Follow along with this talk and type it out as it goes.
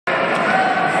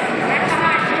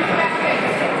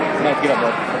Get up,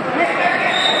 bud.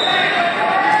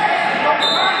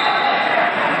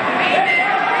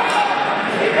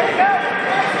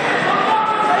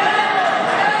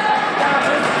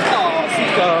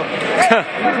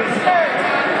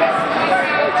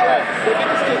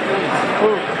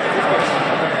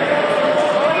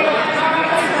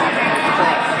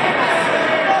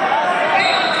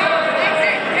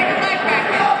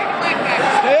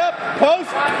 Stay up, post.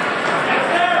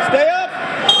 Stay up.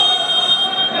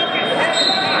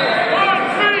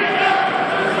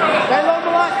 Stay low,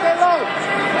 Mellott, stay low.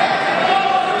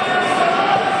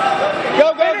 Go,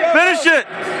 go, go. Finish it.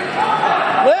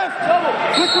 Lift.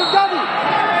 Switch to double.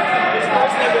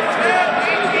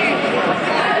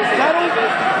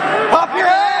 Pop your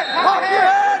head! Pop your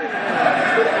head!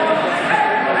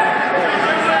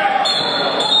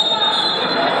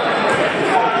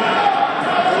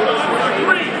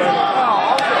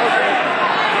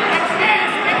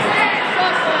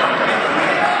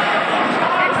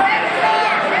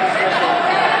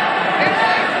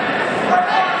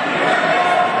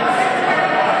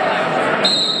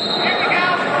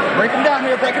 Break him down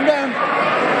here, break him down.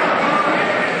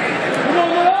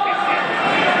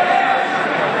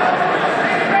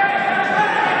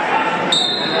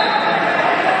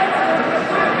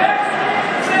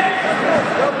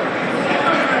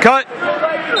 Cut.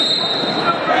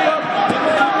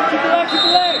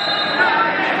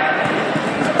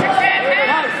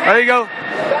 There you go.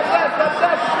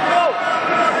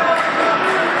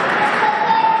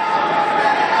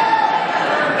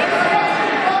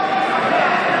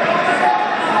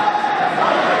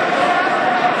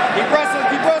 Keep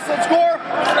wrestling, score.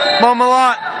 Come on,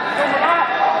 Mellott.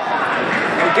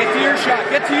 Get to your shot,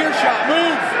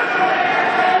 move.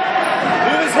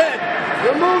 Move his head.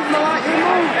 You move, Mellott, you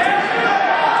move.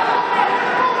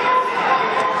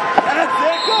 That's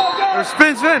it, go, go. Or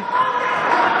spin, spin.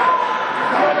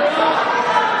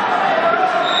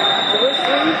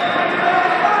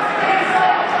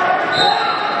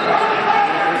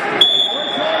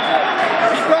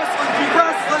 Keep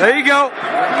wrestling. There you go.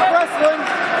 Keep wrestling.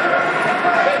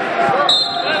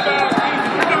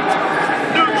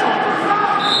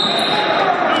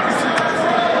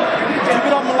 Keep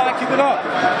it up, Mellott, keep it up.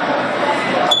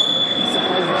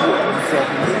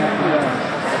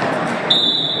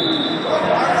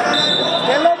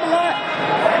 Stay low, Mellott.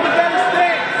 You better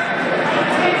stay.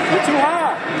 You're too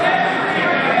high.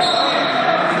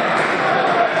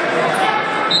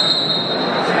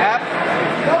 Snap.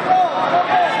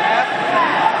 Snap.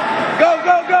 Go,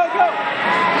 go, go, go.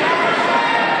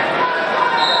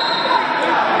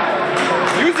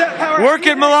 Use that power. Work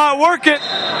it, Mellott. Work it.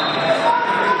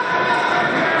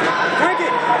 Drink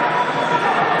it.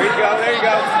 There you go, there you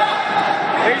go.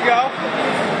 There you go.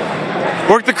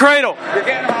 Work the cradle. You're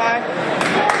getting high.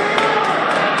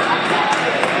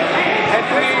 Head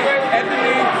to knee, head to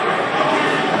knee.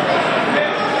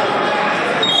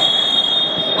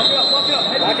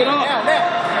 Lock it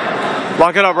up.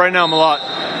 Lock it up right now, Mellott.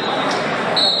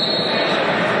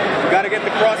 You gotta get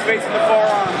the cross face in the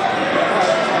forearm.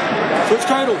 Switch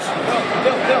cradles.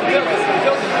 Tilt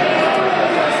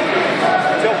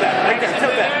that, right there,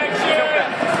 tilt that.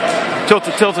 Tilt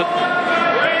it, tilt it.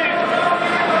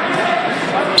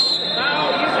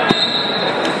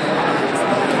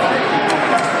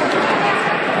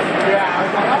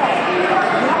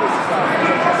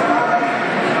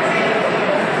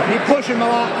 Keep pushing,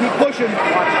 Mellott. Keep pushing.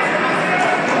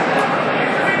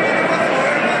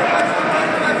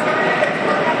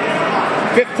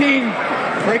 15.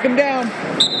 Break him down.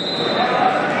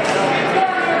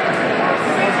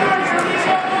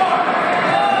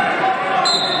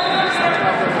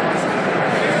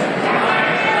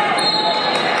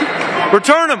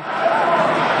 Return him.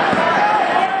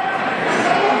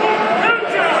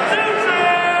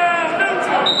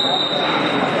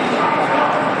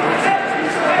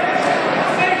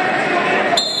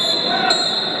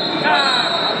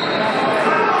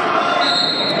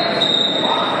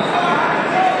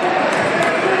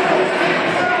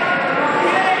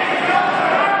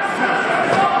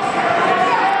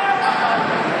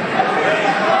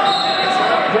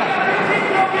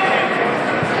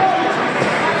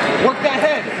 Work that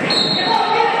head.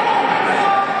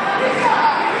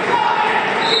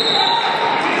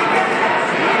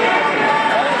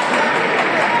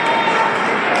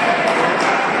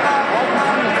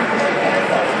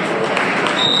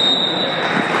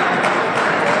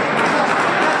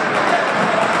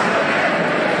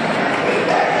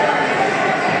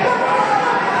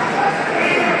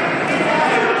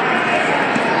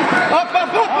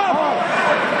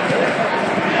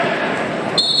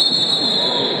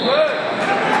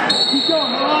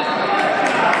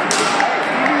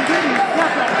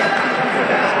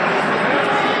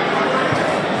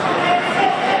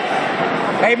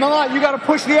 Hey, Mellott, you got to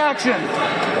push the action.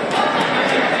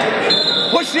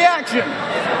 Push the action.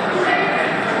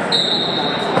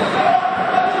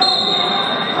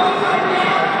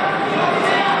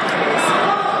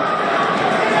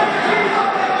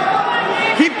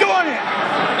 Keep doing it.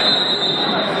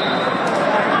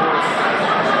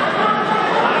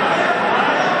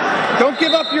 Don't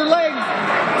give up your leg.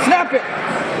 Snap it.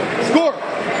 Score.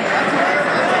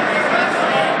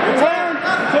 Return.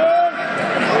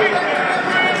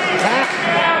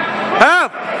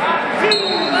 Half.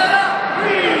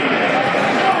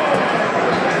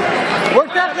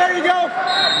 Work that. There you go.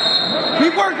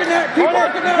 Keep working that. Keep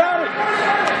working that.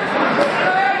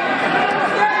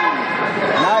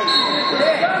 Nice.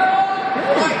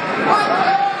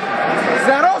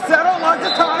 Settle. Lots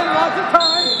of time.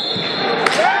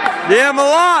 Yeah,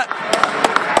 Mellott.